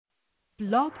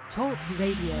Blog Talk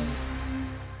Radio.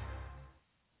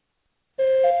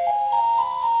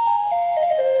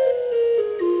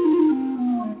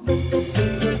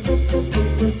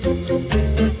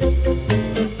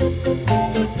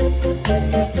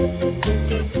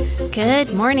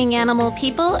 Good morning, animal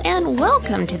people, and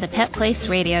welcome to the Pet Place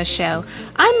Radio Show.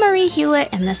 I'm Marie Hulett,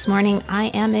 and this morning I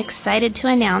am excited to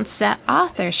announce that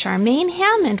author Charmain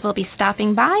Hammond will be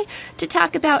stopping by to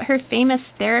talk about her famous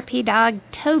therapy dog,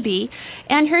 Toby,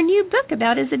 and her new book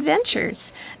about his adventures.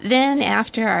 Then,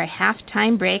 after our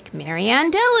halftime break,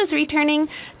 Maryanne Dell is returning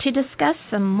to discuss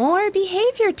some more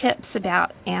behavior tips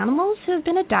about animals who have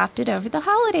been adopted over the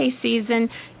holiday season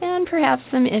and perhaps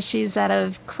some issues that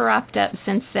have cropped up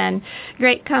since then.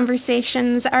 Great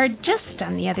conversations are just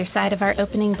on the other side of our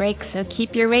opening break, so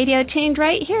keep your radio tuned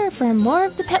right here for more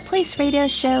of the Pet Place Radio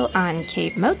Show on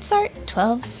Cape Mozart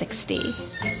 1260.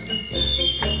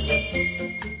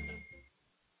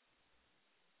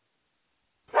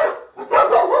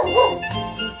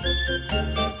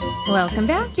 Welcome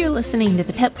back. You're listening to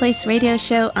the Pet Place Radio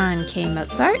Show on K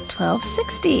Mozart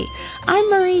 1260. I'm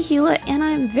Marie Hulett, and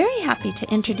I'm very happy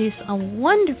to introduce a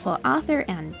wonderful author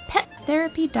and pet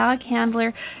therapy dog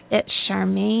handler. It's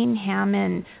Charmain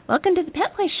Hammond. Welcome to the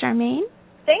Pet Place, Charmain.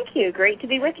 Thank you. Great to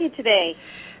be with you today.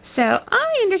 So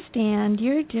I understand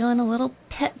you're doing a little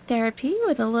pet therapy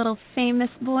with a little famous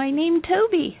boy named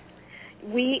Toby.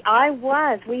 We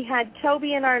had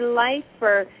Toby in our life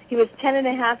he was 10 and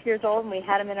a half years old, and we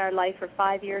had him in our life for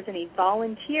 5 years, and he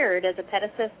volunteered as a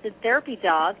pet-assisted therapy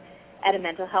dog at a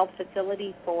mental health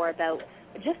facility for about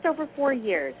just over 4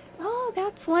 years. Oh,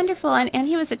 that's wonderful. And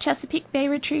he was a Chesapeake Bay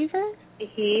Retriever?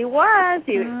 He was.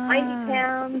 He was 90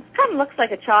 pounds. Kind of looks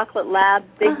like a chocolate lab,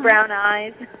 big brown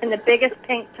eyes, and the biggest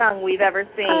pink tongue we've ever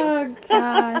seen. Oh,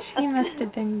 gosh. He must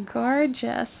have been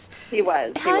gorgeous. He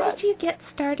was. How did you get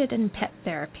started in pet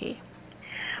therapy?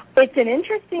 It's an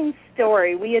interesting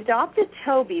story. We adopted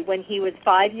Toby when he was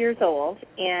 5 years old,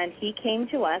 and he came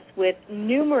to us with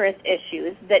numerous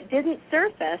issues that didn't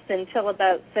surface until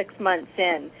about 6 months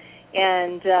in.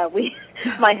 And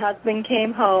my husband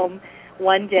came home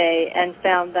one day and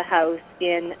found the house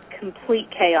in complete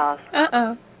chaos.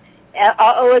 Uh-oh.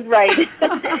 Uh-oh is right.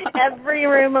 Every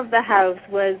room of the house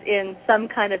was in some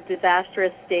kind of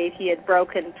disastrous state. He had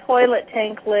broken toilet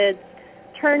tank lids,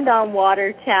 turned on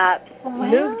water taps,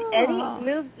 moved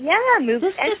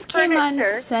This just came on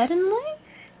suddenly?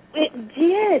 It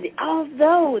did,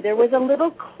 although there was a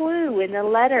little clue in the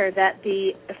letter that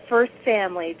the first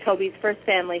family, Toby's first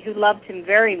family, who loved him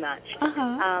very much,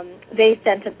 they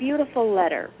sent a beautiful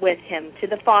letter with him to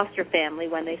the foster family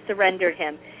when they surrendered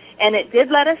him. And it did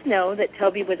let us know that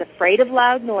Toby was afraid of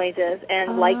loud noises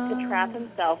and liked to trap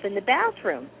himself in the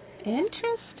bathroom.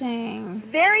 Interesting.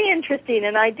 Very interesting,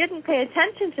 and I didn't pay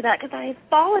attention to that because I had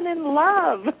fallen in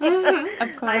love. Of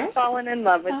course. I had fallen in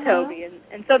love with Toby,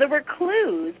 and so there were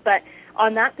clues. But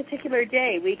on that particular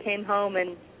day, we came home,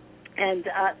 and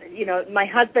my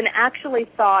husband actually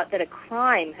thought that a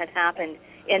crime had happened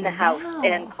in the house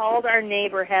and called our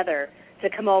neighbor Heather to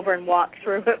come over and walk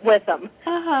through it with him.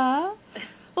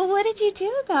 Well, what did you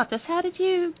do about this? How did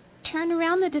you turn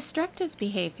around the destructive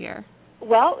behavior?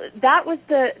 Well, that was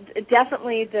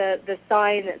definitely the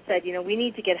sign that said, we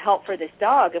need to get help for this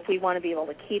dog if we want to be able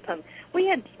to keep him. We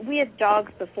had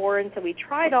dogs before, and so we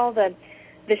tried all the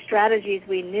strategies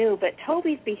we knew, but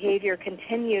Toby's behavior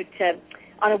continued to,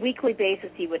 on a weekly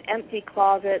basis, he would empty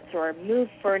closets or move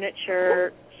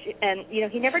furniture, and,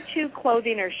 he never chewed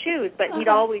clothing or shoes, but he'd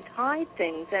always hide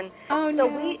things. And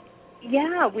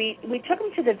we took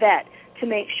him to the vet to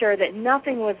make sure that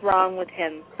nothing was wrong with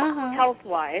him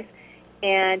health-wise,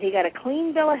 and he got a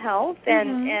clean bill of health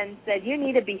and said, you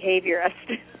need a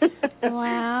behaviorist.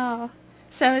 Wow.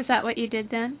 So is that what you did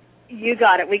then? You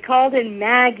got it. We called in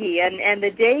Maggie, and the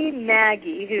day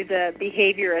Maggie, who's a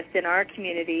behaviorist in our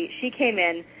community, she came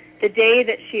in, the day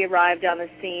that she arrived on the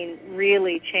scene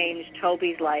really changed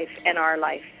Toby's life and our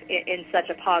life in such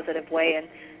a positive way, and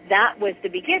that was the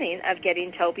beginning of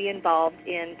getting Toby involved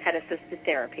in pet-assisted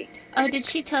therapy. Oh, did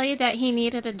she tell you that he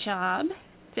needed a job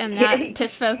and that to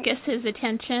focus his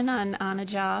attention on a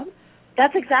job?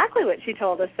 That's exactly what she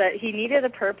told us, that he needed a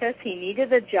purpose, he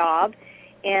needed a job,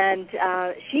 and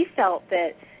she felt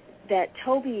that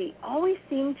Toby always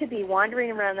seemed to be wandering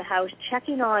around the house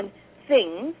checking on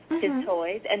things, his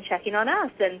toys, and checking on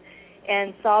us,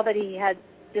 and saw that he had,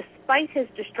 despite his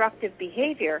destructive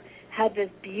behavior, had this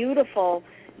beautiful,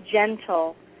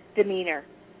 gentle demeanor,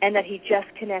 and that he just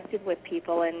connected with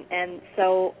people, and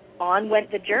so on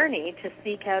went the journey to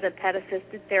seek out a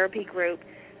pet-assisted therapy group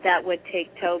that would take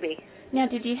Toby. Now,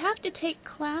 did you have to take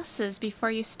classes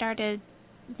before you started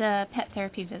the pet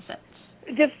therapy visits?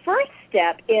 The first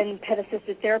step in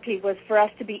pet-assisted therapy was for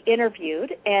us to be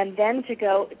interviewed, and then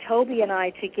Toby and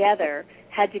I together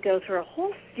had to go through a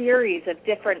whole series of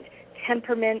different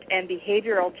temperament and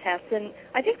behavioral tests. And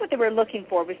I think what they were looking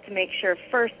for was to make sure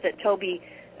first that Toby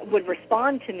would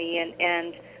respond to me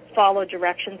and follow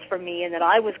directions from me, and that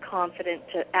I was confident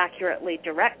to accurately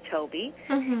direct Toby,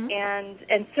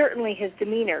 and certainly his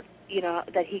demeanor,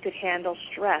 that he could handle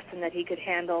stress and that he could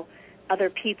handle other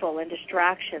people and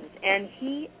distractions. And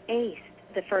he aced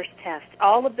the first test.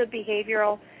 All of the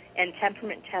behavioral and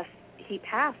temperament tests he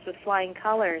passed with flying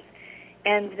colors.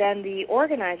 And then the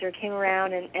organizer came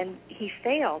around and he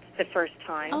failed the first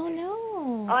time. Oh,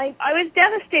 no. I was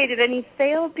devastated, and he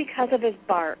failed because of his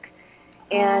bark.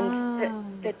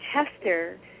 And the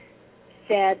tester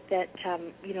said that,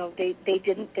 they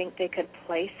didn't think they could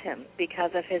place him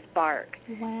because of his bark.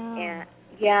 Wow. And,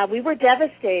 yeah, we were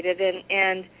devastated,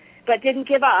 but didn't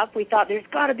give up. We thought there's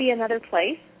got to be another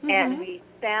place, and we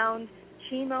found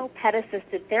Chemo Pet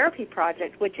Assisted Therapy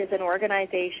Project, which is an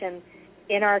organization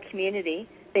in our community.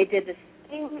 They did the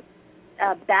same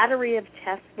battery of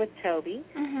tests with Toby,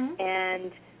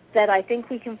 and said, I think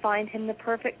we can find him the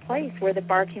perfect place where the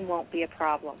barking won't be a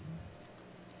problem.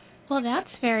 Well, that's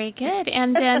very good.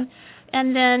 And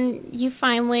then you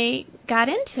finally got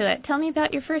into it. Tell me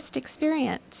about your first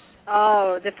experience.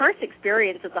 Oh, the first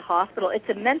experience at the hospital, it's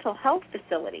a mental health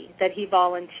facility that he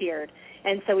volunteered.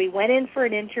 And so we went in for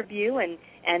an interview, and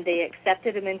they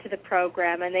accepted him into the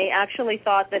program, and they actually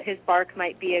thought that his bark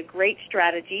might be a great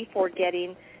strategy for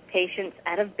getting patients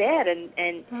out of bed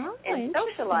and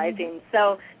socializing.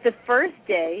 So the first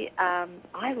day,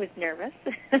 I was nervous,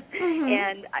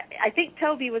 and I think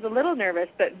Toby was a little nervous,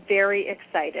 but very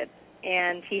excited.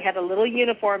 And he had a little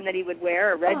uniform that he would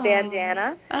wear, a red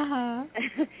bandana,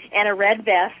 and a red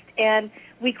vest. And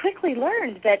we quickly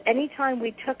learned that anytime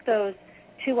we took those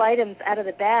 2 items out of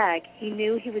the bag, he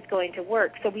knew he was going to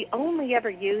work. So we only ever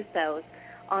used those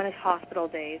on his hospital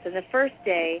days. And the first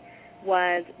day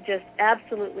was just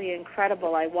absolutely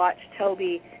incredible. I watched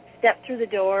Toby step through the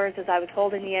doors as I was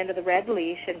holding the end of the red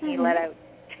leash, and he let out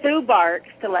 2 barks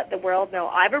to let the world know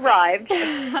I've arrived.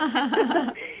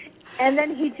 And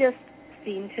then he just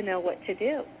seemed to know what to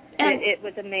do. It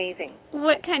was amazing.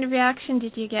 What kind of reaction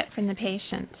did you get from the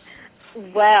patients?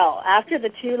 Well, after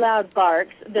the 2 loud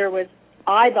barks, there was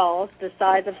eyeballs the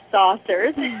size of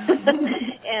saucers,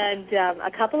 and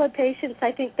a couple of patients,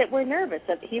 I think, that were nervous.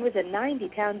 He was a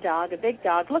 90-pound dog, a big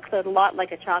dog, looks a lot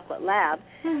like a chocolate lab,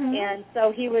 and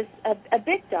so he was a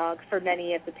big dog for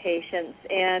many of the patients.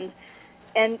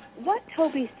 And what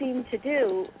Toby seemed to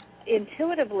do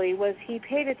intuitively was he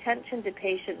paid attention to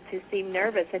patients who seemed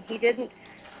nervous, and he didn't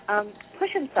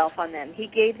push himself on them. He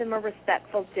gave them a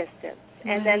respectful distance.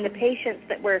 And then the patients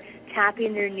that were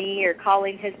tapping their knee or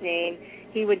calling his name,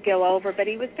 he would go over, but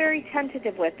he was very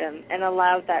tentative with them and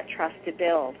allowed that trust to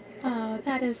build. Oh,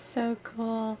 that is so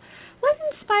cool. What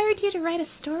inspired you to write a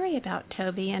story about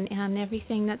Toby and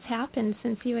everything that's happened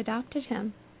since you adopted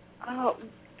him? Oh,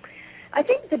 I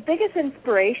think the biggest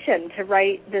inspiration to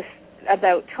write this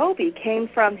about Toby came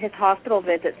from his hospital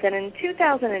visits. And in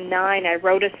 2009, I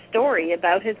wrote a story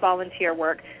about his volunteer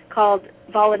work called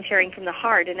Volunteering from the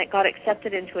Heart, and it got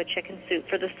accepted into a Chicken Soup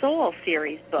for the Soul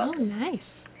series book. Oh, nice.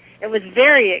 It was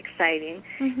very exciting,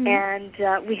 and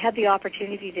we had the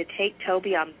opportunity to take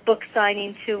Toby on book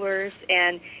signing tours,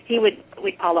 and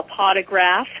we'd call a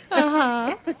potograph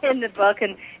in the book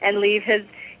and leave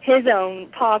his own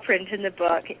paw print in the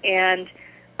book. And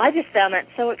I just found that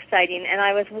so exciting, and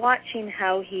I was watching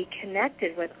how he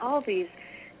connected with all these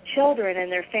children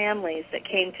and their families that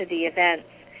came to the events.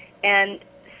 And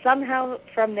somehow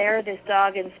from there, this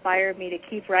dog inspired me to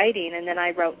keep writing, and then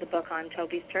I wrote the book on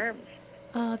Toby's terms.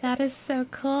 Oh, that is so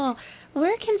cool.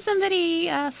 Where can somebody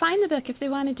find the book if they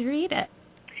wanted to read it?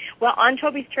 Well, On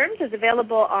Toby's Terms is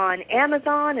available on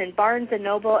Amazon and Barnes &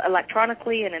 Noble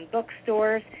electronically and in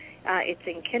bookstores. It's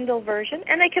in Kindle version,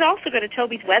 and they can also go to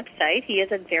Toby's website. He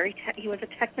was a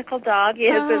technical dog. He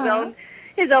has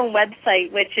his own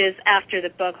website, which is after the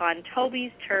book, on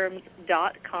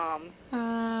tobysterms.com.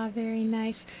 Ah, very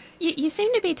nice. You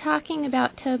seem to be talking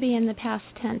about Toby in the past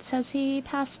tense. Has he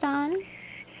passed on?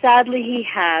 Sadly, he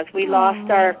has. We lost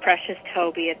our precious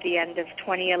Toby at the end of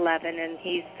 2011, and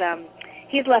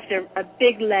he's left a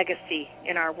big legacy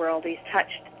in our world. He's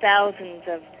touched thousands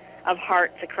of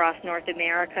hearts across North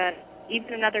America,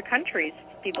 even in other countries,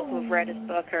 people who have read his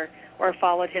book or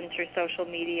followed him through social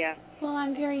media. Well,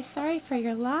 I'm very sorry for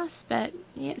your loss, but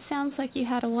it sounds like you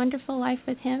had a wonderful life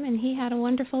with him, and he had a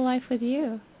wonderful life with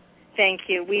you. Thank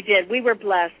you. We did. We were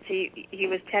blessed. He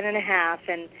was 10 and a half,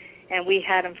 and and we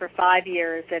had him for 5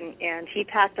 years, and he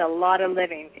packed a lot of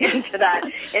living into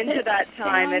that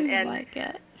time, and like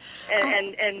it.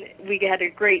 And we had a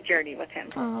great journey with him.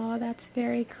 Oh, that's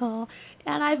very cool.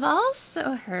 And I've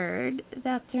also heard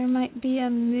that there might be a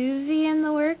movie in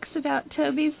the works about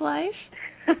Toby's life.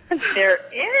 There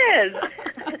is.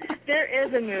 There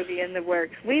is a movie in the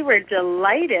works. We were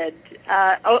delighted.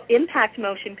 Impact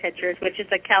Motion Pictures, which is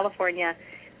a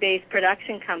California-based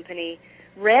production company,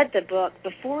 read the book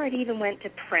before it even went to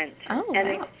print. Oh,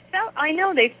 and wow.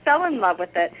 They fell in love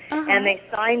with it, Uh-huh. and they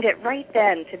signed it right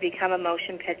then to become a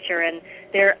motion picture, and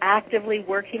they're actively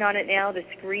working on it now. The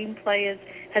screenplay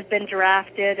has been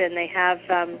drafted, and they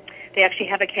actually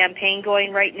have a campaign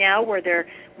going right now where they're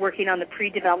working on the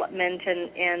pre-development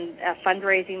and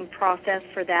fundraising process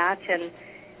for that, and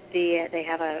they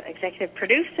have an executive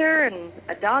producer and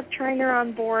a dog trainer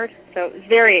on board, so it's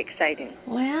very exciting.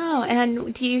 Wow,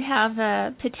 and do you have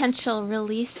a potential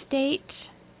release date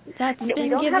that's been given to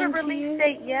you? We don't have a release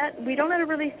date yet. We don't have a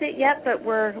release date yet, but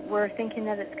we're thinking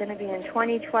that it's going to be in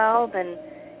 2012,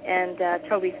 and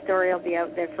Toby's story will be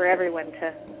out there for everyone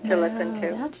to listen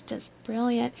to. That's just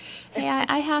brilliant. Hey,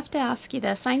 I have to ask you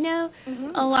this. I know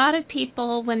a lot of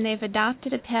people, when they've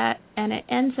adopted a pet and it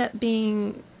ends up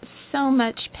being so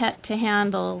much pet to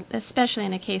handle, especially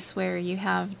in a case where you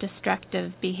have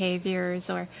destructive behaviors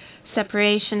or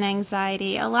separation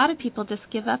anxiety, a lot of people just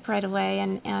give up right away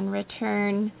and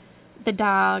return the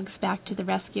dogs back to the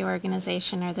rescue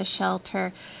organization or the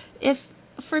shelter. If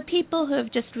for people who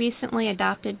have just recently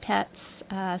adopted pets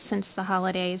since the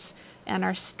holidays and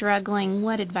are struggling,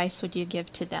 what advice would you give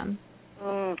to them?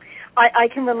 I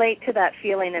can relate to that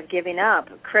feeling of giving up.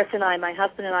 Chris and I, my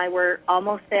husband and I, were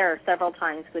almost there several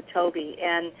times with Toby,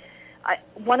 and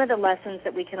one of the lessons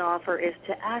that we can offer is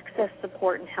to access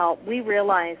support and help. We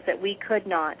realized that we could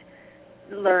not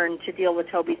learn to deal with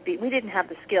Toby's we didn't have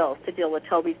the skills to deal with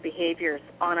Toby's behaviors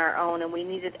on our own, and we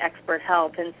needed expert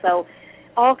help. And so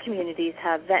all communities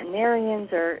have veterinarians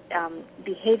or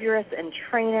behaviorists and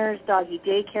trainers, doggy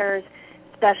daycares,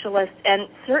 specialists, and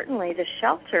certainly the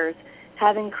shelters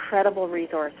have incredible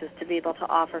resources to be able to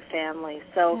offer families.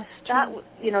 So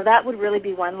that would really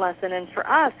be one lesson. And for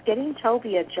us, getting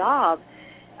Toby a job,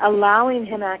 allowing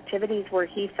him activities where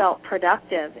he felt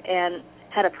productive and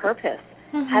had a purpose,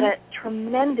 had a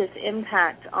tremendous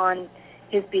impact on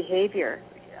his behavior.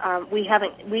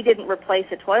 We didn't replace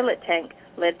a toilet tank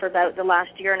lid for about the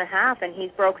last year and a half, and he's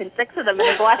broken 6 of them in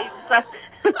his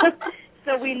life.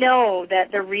 So we know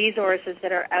that the resources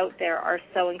that are out there are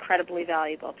so incredibly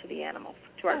valuable to the animals,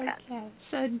 to our pets.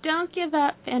 So don't give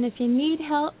up, and if you need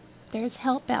help, there's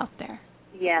help out there.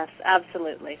 Yes,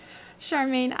 absolutely.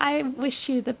 Charmain, I wish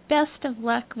you the best of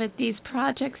luck with these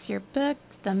projects, your book,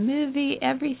 the movie,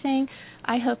 everything.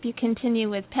 I hope you continue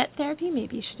with pet therapy.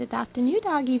 Maybe you should adopt a new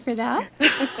doggie for that.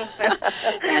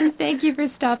 And thank you for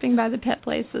stopping by the Pet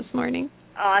Place this morning.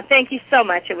 Thank you so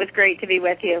much. It was great to be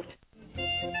with you.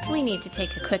 We need to take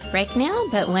a quick break now,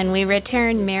 but when we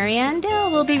return, Maryanne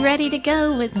Dell will be ready to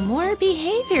go with more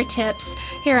behavior tips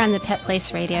here on the Pet Place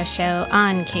Radio Show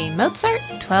on K Mozart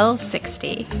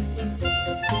 1260.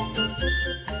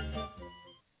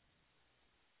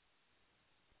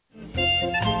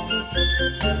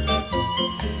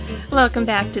 Welcome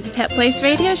back to the Pet Place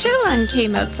Radio Show on K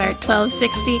Mozart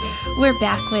 1260. We're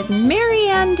back with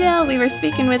Maryanne Dell. We were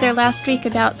speaking with her last week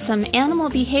about some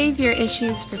animal behavior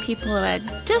issues for people who had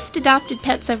just adopted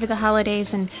pets over the holidays,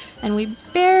 and we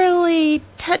barely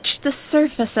touched the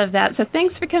surface of that. So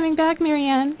thanks for coming back,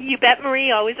 Maryanne. You bet,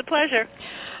 Marie. Always a pleasure.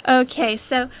 Okay,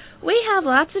 so we have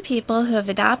lots of people who have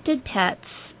adopted pets,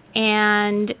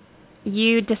 and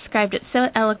you described it so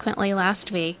eloquently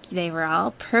last week. They were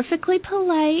all perfectly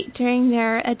polite during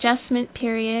their adjustment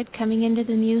period coming into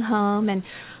the new home, and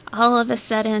all of a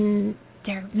sudden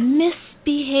they're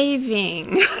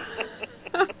misbehaving.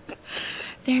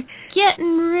 They're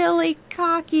getting really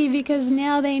cocky because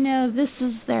now they know this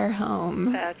is their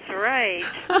home. That's right.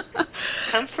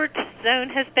 Comfort zone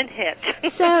has been hit.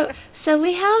 So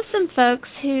we have some folks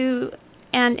who,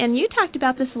 and you talked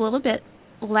about this a little bit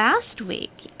last week,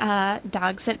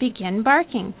 dogs that begin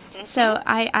barking. So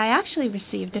I actually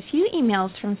received a few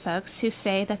emails from folks who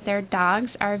say that their dogs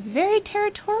are very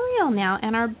territorial now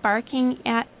and are barking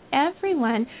at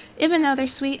everyone, even though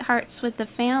they're sweethearts with the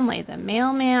family. The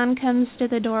mailman comes to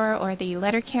the door, or the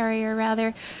letter carrier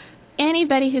rather.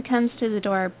 Anybody who comes to the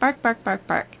door, bark, bark, bark,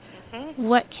 bark.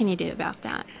 What can you do about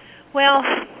that? Well,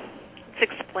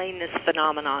 let's explain this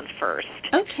phenomenon first.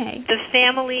 Okay. The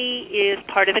family is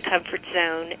part of the comfort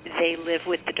zone. They live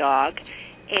with the dog.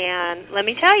 And let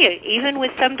me tell you, even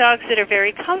with some dogs that are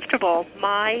very comfortable,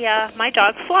 my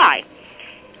dogs fly.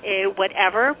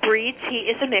 whatever breeds he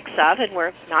is a mix of, and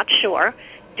we're not sure,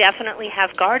 definitely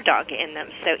have guard dog in them.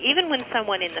 So even when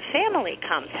someone in the family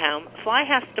comes home, Fly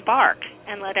has to bark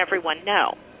and let everyone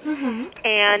know. Mm-hmm.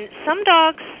 And some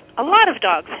dogs, a lot of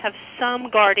dogs, have some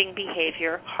guarding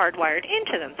behavior hardwired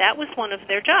into them. That was one of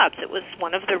their jobs. It was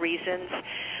one of the reasons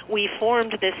we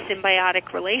formed this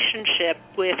symbiotic relationship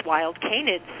with wild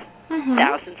canids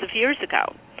thousands of years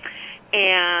ago.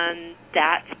 And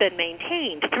that's been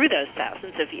maintained through those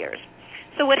thousands of years.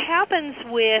 So what happens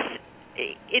with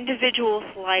individuals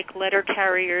like letter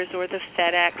carriers or the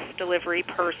FedEx delivery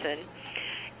person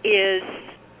is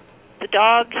the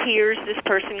dog hears this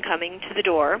person coming to the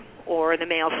door or the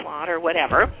mail slot or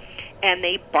whatever, and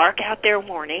they bark out their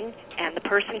warning, and the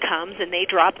person comes and they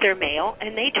drop their mail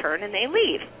and they turn and they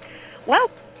leave. Well,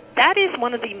 that is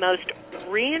one of the most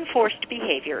reinforced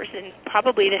behaviors in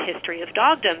probably the history of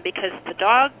dogdom, because to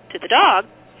the dog,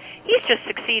 he's just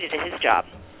succeeded at his job.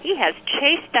 He has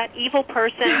chased that evil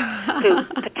person who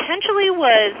potentially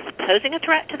was posing a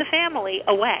threat to the family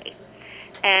away.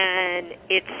 And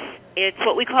it's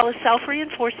what we call a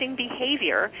self-reinforcing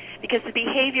behavior, because the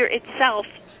behavior itself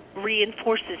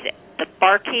reinforces it. The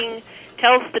barking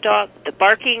tells the dog, the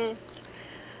barking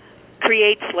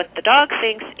creates what the dog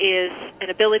thinks is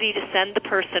an ability to send the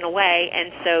person away,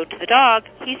 and so to the dog,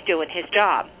 he's doing his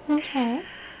job. Okay.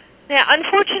 Now,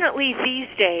 unfortunately, these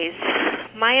days,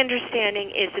 my understanding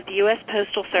is that the U.S.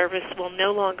 Postal Service will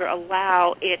no longer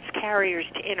allow its carriers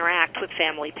to interact with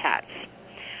family pets.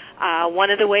 One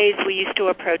of the ways we used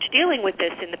to approach dealing with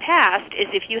this in the past is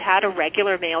if you had a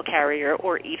regular mail carrier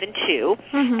or even two,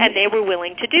 and they were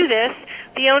willing to do this,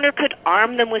 the owner could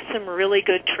arm them with some really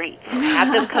good treats,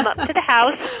 have them come up to the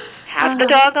house, have the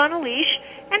dog on a leash,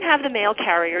 and have the mail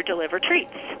carrier deliver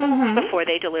treats before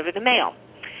they deliver the mail,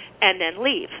 and then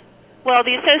leave. Well,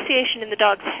 the association in the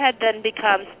dog's head then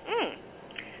becomes,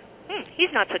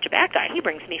 he's not such a bad guy. He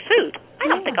brings me food. I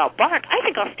don't think I'll bark. I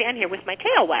think I'll stand here with my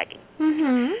tail wagging.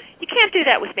 You can't do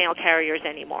that with mail carriers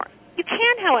anymore. You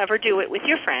can, however, do it with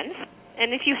your friends.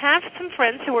 And if you have some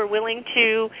friends who are willing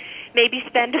to maybe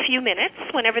spend a few minutes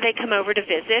whenever they come over to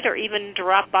visit, or even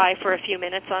drop by for a few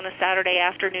minutes on a Saturday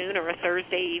afternoon or a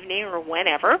Thursday evening or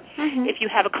whenever, if you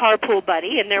have a carpool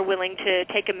buddy and they're willing to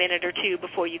take a minute or two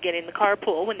before you get in the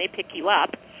carpool when they pick you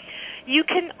up, you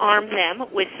can arm them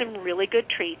with some really good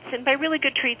treats. And by really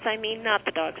good treats, I mean not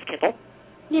the dog's kibble.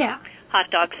 Yeah.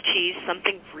 Hot dogs, cheese,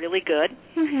 something really good.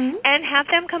 And have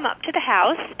them come up to the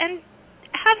house and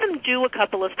have them do a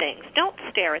couple of things. Don't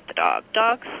stare at the dog.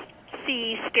 Dogs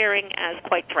see staring as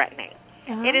quite threatening.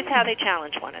 It is how they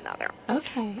challenge one another.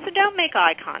 Okay. So don't make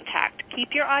eye contact.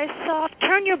 Keep your eyes soft.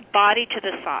 Turn your body to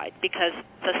the side, because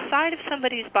the side of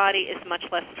somebody's body is much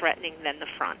less threatening than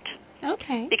the front.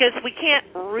 Okay. Because we can't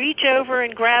reach over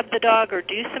and grab the dog or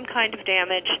do some kind of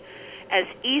damage as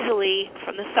easily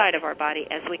from the side of our body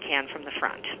as we can from the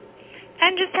front.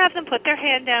 And just have them put their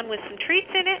hand down with some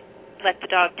treats in it. Let the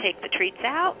dog take the treats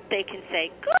out. They can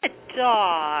say, "Good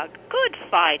dog, good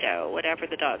Fido," whatever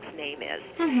the dog's name is.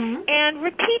 And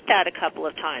repeat that a couple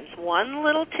of times. One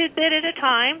little tidbit at a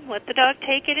time. Let the dog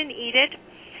take it and eat it.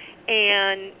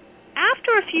 And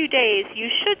after a few days, you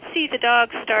should see the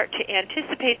dog start to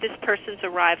anticipate this person's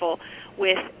arrival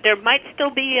with, there might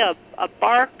still be a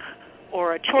bark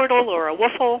or a chortle or a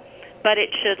woofle, but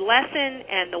it should lessen,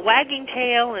 and the wagging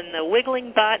tail and the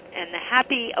wiggling butt and the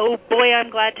happy, "Oh boy, I'm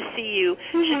glad to see you,"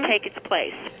 should take its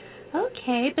place.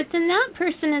 Okay, but then that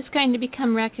person is going to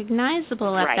become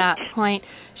recognizable at that point.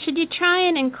 Should you try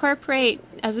and incorporate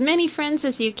as many friends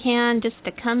as you can just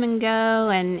to come and go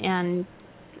and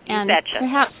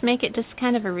perhaps make it just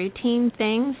kind of a routine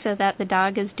thing so that the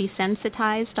dog is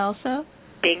desensitized also?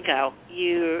 Bingo.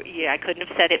 I couldn't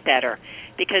have said it better.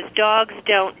 Because dogs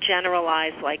don't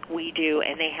generalize like we do,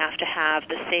 and they have to have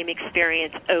the same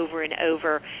experience over and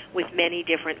over with many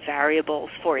different variables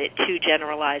for it to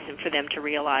generalize and for them to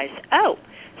realize, oh,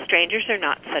 strangers are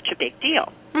not such a big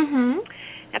deal.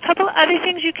 A couple of other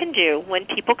things you can do when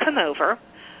people come over.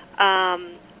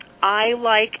 I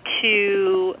like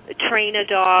to train a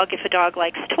dog, if a dog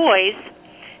likes toys,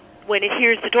 when it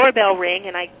hears the doorbell ring,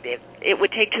 and it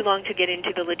would take too long to get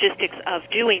into the logistics of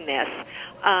doing this,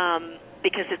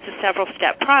 because it's a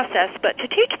several-step process, but to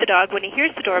teach the dog when he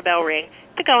hears the doorbell ring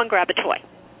to go and grab a toy.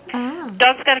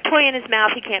 Dog's got a toy in his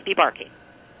mouth, he can't be barking.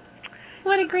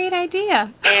 What a great idea.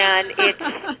 And it's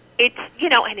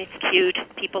and it's cute.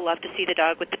 People love to see the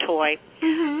dog with the toy.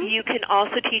 You can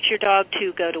also teach your dog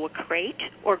to go to a crate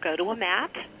or go to a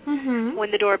mat when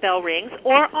the doorbell rings,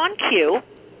 or on cue.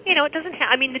 It doesn't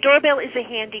the doorbell is a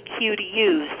handy cue to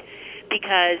use,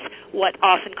 because what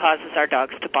often causes our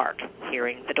dogs to bark,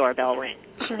 hearing the doorbell ring.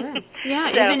 Sure.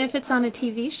 Yeah, so, even if it's on a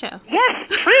TV show. Yes,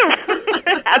 true.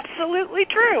 Absolutely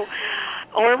true.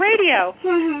 Or radio.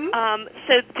 Mm-hmm.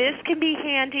 So this can be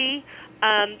handy.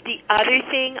 The other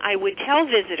thing I would tell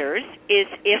visitors is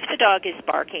if the dog is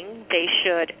barking, they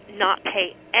should not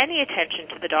pay any attention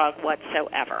to the dog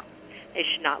whatsoever. They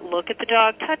should not look at the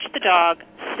dog, touch the dog,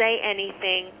 say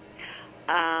anything.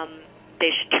 They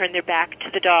should turn their back to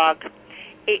the dog.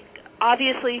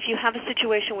 Obviously, if you have a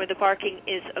situation where the barking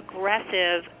is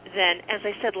aggressive, then, as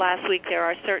I said last week, there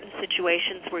are certain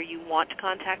situations where you want to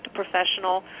contact a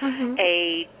professional,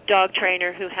 a dog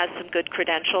trainer who has some good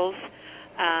credentials,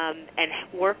 and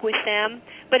work with them.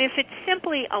 But if it's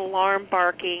simply alarm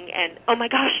barking and, oh my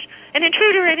gosh, an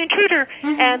intruder,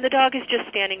 and the dog is just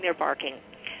standing there barking,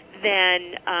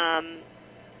 then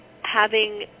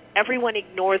having everyone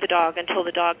ignore the dog until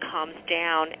the dog calms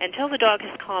down, until the dog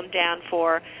has calmed down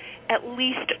for at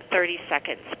least 30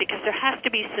 seconds, because there has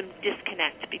to be some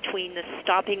disconnect between the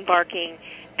stopping barking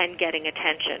and getting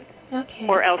attention. Okay.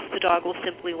 Or else the dog will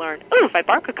simply learn, oh, if I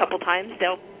bark a couple times,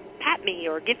 they'll pat me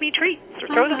or give me treats or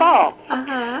throw the ball.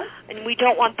 And we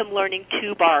don't want them learning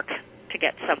to bark to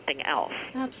get something else.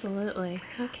 Absolutely.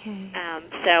 Okay.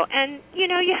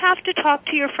 You have to talk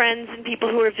to your friends and people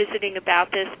who are visiting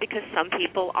about this, because some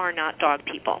people are not dog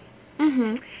people.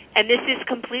 And this is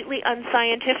completely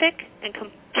unscientific and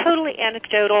totally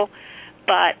anecdotal,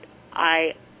 but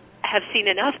I have seen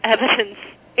enough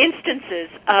instances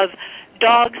of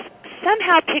dogs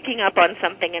somehow picking up on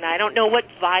something, and I don't know what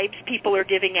vibes people are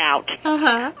giving out.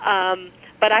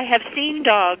 But I have seen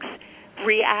dogs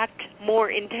react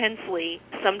more intensely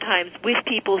sometimes with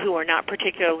people who are not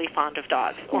particularly fond of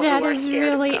dogs or that who are is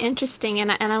scared really of them. Interesting,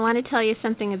 and I want to tell you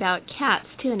something about cats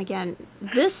too. And again,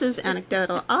 this is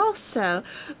anecdotal also,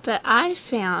 but I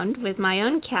found with my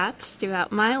own cats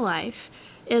throughout my life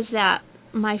is that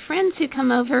my friends who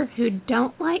come over who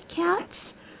don't like cats,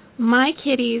 my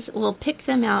kitties will pick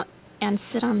them out and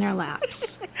sit on their laps.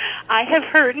 I have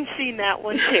heard and seen that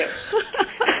one too.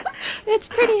 It's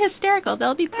pretty hysterical.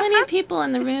 There'll be plenty of people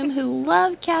in the room who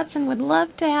love cats and would love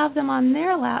to have them on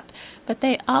their lap, but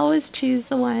they always choose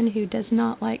the one who does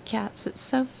not like cats. It's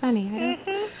so funny.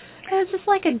 It's just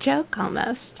like a joke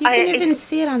almost. You can even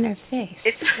see it on their face.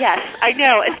 Yes, I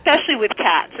know, especially with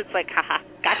cats. It's like, haha,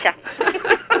 gotcha.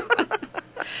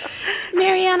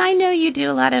 Maryanne, I know you do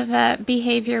a lot of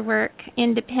behavior work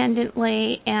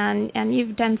independently, and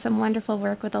you've done some wonderful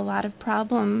work with a lot of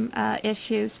problem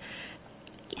issues.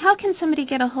 How can somebody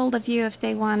get a hold of you if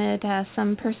they wanted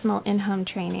some personal in-home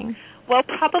training? Well,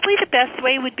 probably the best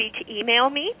way would be to email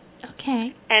me.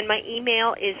 Okay. And my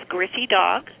email is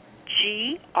griffydog,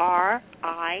 GRISS,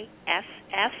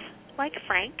 like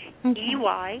Frank,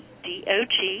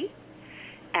 EYDOG,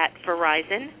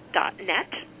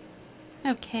 @verizon.net.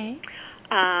 Okay.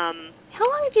 How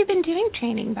long have you been doing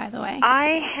training, by the way?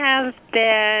 I've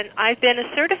been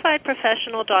a certified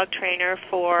professional dog trainer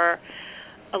for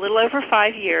a little over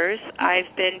 5 years.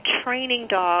 I've been training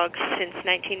dogs since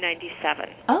 1997.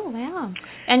 Oh, wow.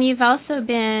 And you've also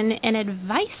been an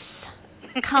advice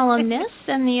columnist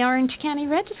in the Orange County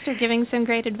Register, giving some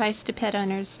great advice to pet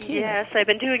owners, too. Yes, I've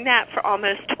been doing that for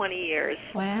almost 20 years.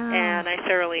 Wow. And I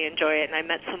thoroughly enjoy it, and I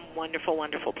met some wonderful,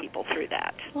 wonderful people through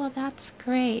that. Well, that's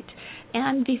great.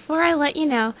 And before I let you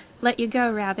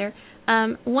go,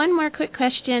 one more quick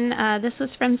question. This was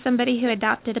from somebody who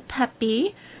adopted a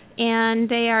puppy, and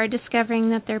they are discovering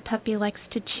that their puppy likes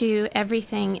to chew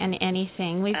everything and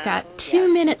anything. We've got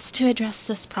 2 minutes to address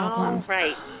this problem. All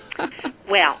right.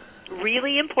 Well,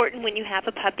 really important when you have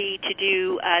a puppy to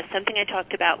do something I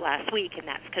talked about last week, and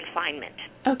that's confinement.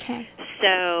 Okay.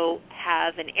 So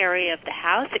have an area of the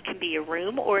house. It can be a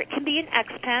room, or it can be an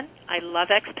X-Pen. I love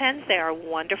X-Pens. They are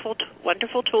wonderful,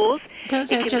 wonderful tools.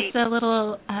 Those are just the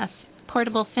little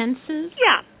portable fences?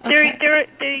 Yeah. Okay.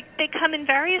 They come in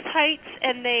various heights,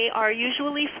 and they are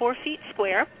usually 4 feet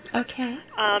square. Okay.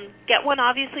 Get one,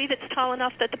 obviously, that's tall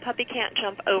enough that the puppy can't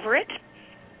jump over it.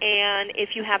 And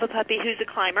if you have a puppy who's a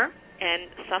climber, and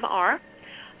some are,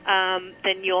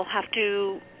 then you'll have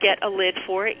to get a lid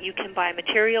for it. You can buy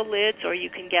material lids, or you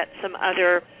can get some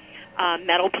other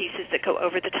metal pieces that go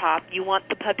over the top. You want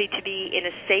the puppy to be in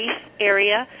a safe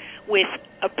area with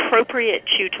appropriate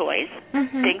chew toys,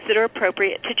 things that are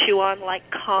appropriate to chew on, like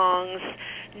Kongs,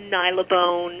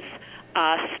 Nylabones,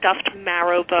 stuffed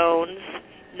marrow bones,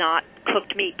 not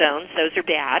cooked meat bones. Those are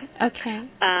bad. Okay.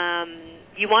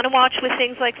 You want to watch with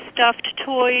things like stuffed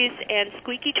toys and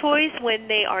squeaky toys when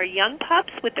they are young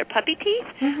pups with their puppy teeth.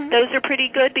 Those are pretty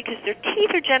good because their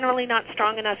teeth are generally not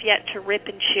strong enough yet to rip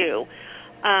and chew.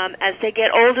 As they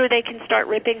get older, they can start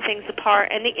ripping things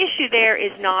apart, and the issue there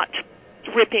is not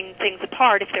ripping things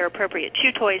apart if they're appropriate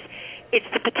chew toys. It's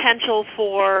the potential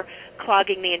for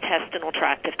clogging the intestinal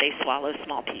tract if they swallow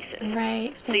small pieces.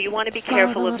 Right. So you want to be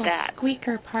careful of that.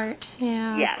 Squeaker part,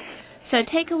 yeah. Yes. So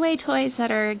take away toys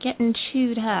that are getting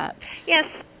chewed up. Yes,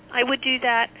 I would do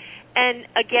that. And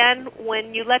again,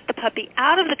 when you let the puppy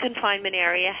out of the confinement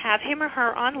area, have him or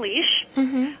her on leash.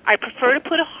 Mm-hmm. I prefer to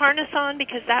put a harness on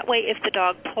because that way if the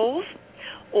dog pulls,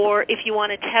 or if you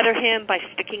want to tether him by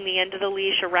sticking the end of the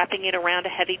leash or wrapping it around a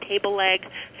heavy table leg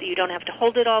so you don't have to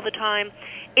hold it all the time,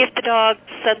 if the dog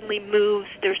suddenly moves,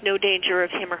 there's no danger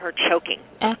of him or her choking.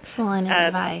 Excellent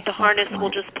advice. The harness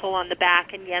will just pull on the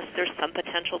back, and yes, there's some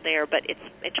potential there, but it's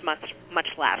much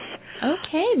less.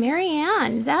 Okay,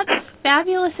 Maryanne, that's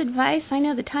fabulous advice. I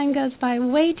know the time goes by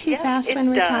way too fast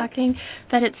when we're talking,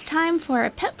 but it's time for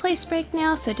a Pet Place break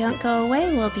now, so don't go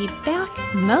away. We'll be back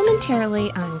momentarily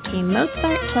on K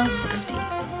Mozart 1260.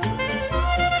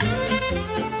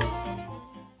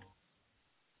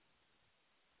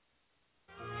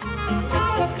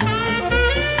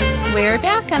 We're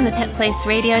back on the Pet Place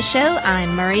Radio Show.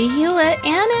 I'm Marie Hulett,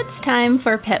 and it's time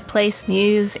for Pet Place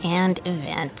news and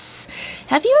events.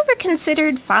 Have you ever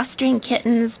considered fostering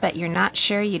kittens, but you're not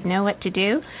sure you'd know what to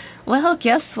do? Well,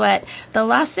 guess what? The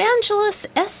Los Angeles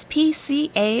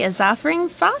SPCA is offering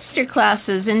foster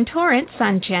classes in Torrance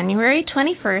on January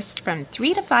 21st from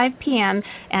 3 to 5 p.m.,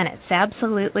 and it's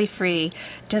absolutely free.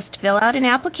 Just fill out an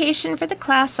application for the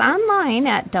class online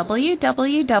at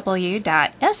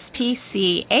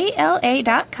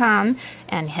www.spcala.com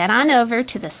and head on over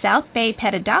to the South Bay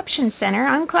Pet Adoption Center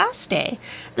on class day.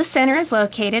 The center is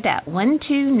located at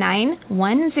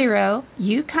 12910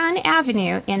 Yukon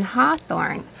Avenue in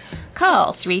Hawthorne.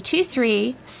 Call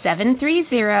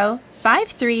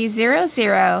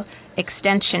 323-730-5300,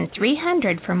 extension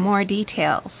 300 for more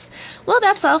details. Well,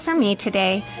 that's all for me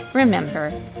today.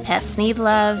 Remember, pets need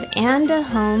love and a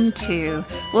home, too.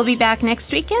 We'll be back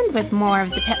next weekend with more of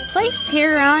the Pet Place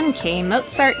here on K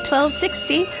Mozart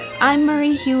 1260. I'm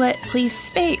Marie Hulett. Please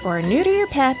spay or neuter your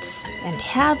pets and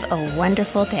have a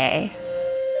wonderful day.